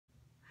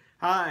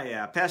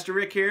Hi, Pastor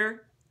Rick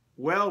here.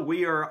 Well,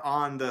 we are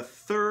on the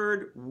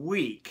third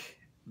week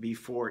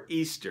before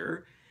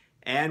Easter,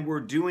 and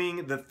we're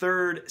doing the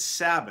third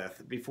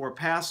Sabbath before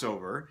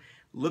Passover,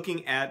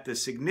 looking at the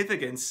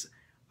significance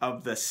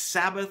of the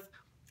Sabbath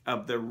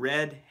of the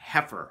red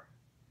heifer.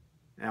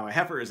 Now, a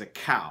heifer is a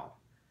cow,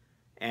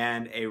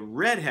 and a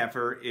red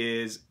heifer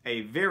is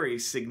a very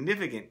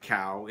significant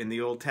cow in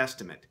the Old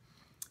Testament.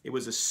 It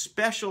was a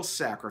special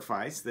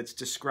sacrifice that's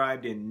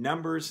described in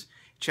Numbers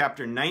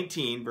chapter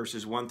 19,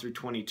 verses 1 through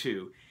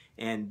 22.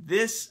 And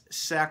this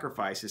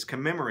sacrifice is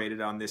commemorated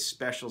on this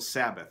special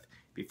Sabbath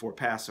before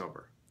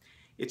Passover.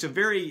 It's a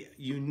very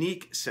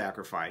unique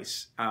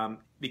sacrifice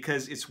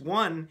because it's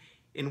one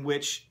in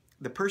which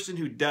the person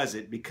who does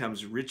it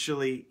becomes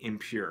ritually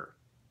impure.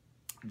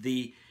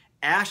 The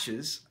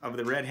ashes of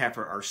the red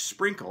heifer are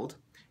sprinkled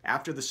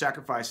after the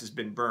sacrifice has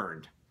been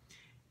burned.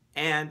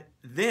 And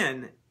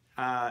then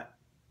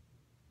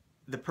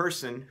the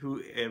person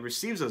who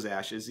receives those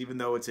ashes, even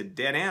though it's a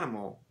dead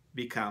animal,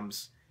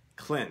 becomes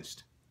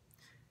cleansed.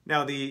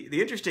 Now,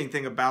 the interesting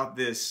thing about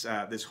this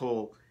this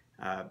whole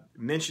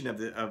mention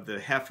of the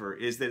heifer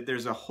is that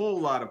there's a whole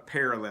lot of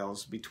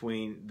parallels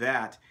between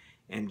that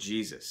and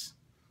Jesus.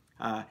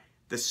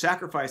 The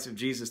sacrifice of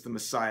Jesus, the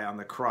Messiah, on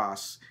the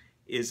cross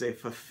is a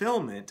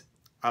fulfillment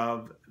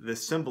of the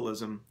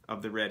symbolism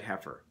of the red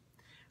heifer.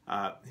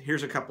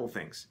 Here's a couple of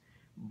things.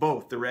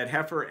 Both the red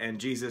heifer and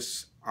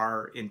Jesus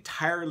are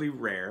entirely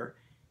rare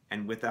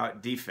and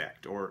without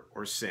defect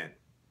or sin.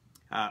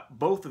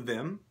 Both of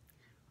them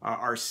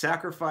are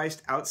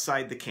sacrificed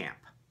outside the camp.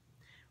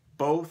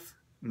 Both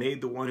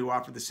made the one who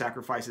offered the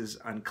sacrifices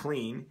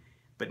unclean,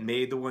 but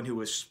made the one who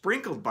was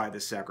sprinkled by the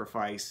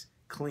sacrifice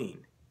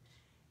clean.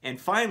 And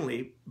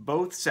finally,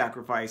 both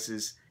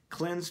sacrifices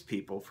cleanse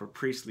people for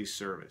priestly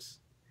service.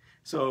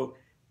 So,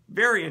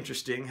 very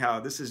interesting how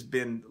this has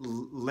been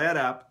led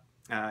up,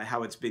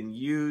 how it's been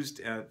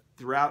used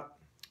throughout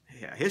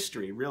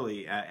history,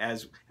 really,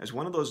 as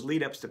one of those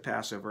lead-ups to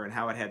Passover, and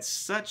how it had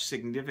such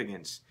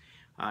significance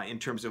in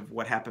terms of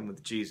what happened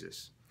with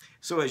Jesus.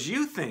 So as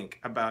you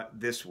think about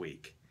this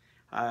week,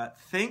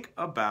 think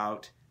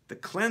about the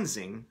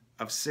cleansing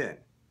of sin.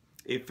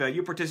 If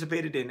you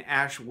participated in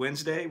Ash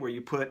Wednesday, where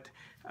you put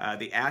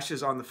the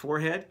ashes on the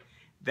forehead,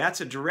 that's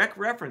a direct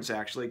reference,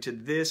 actually, to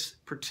this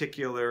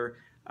particular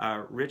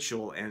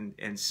ritual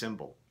and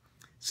symbol.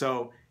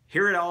 So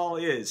here it all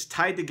is,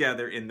 tied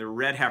together in the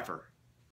red heifer.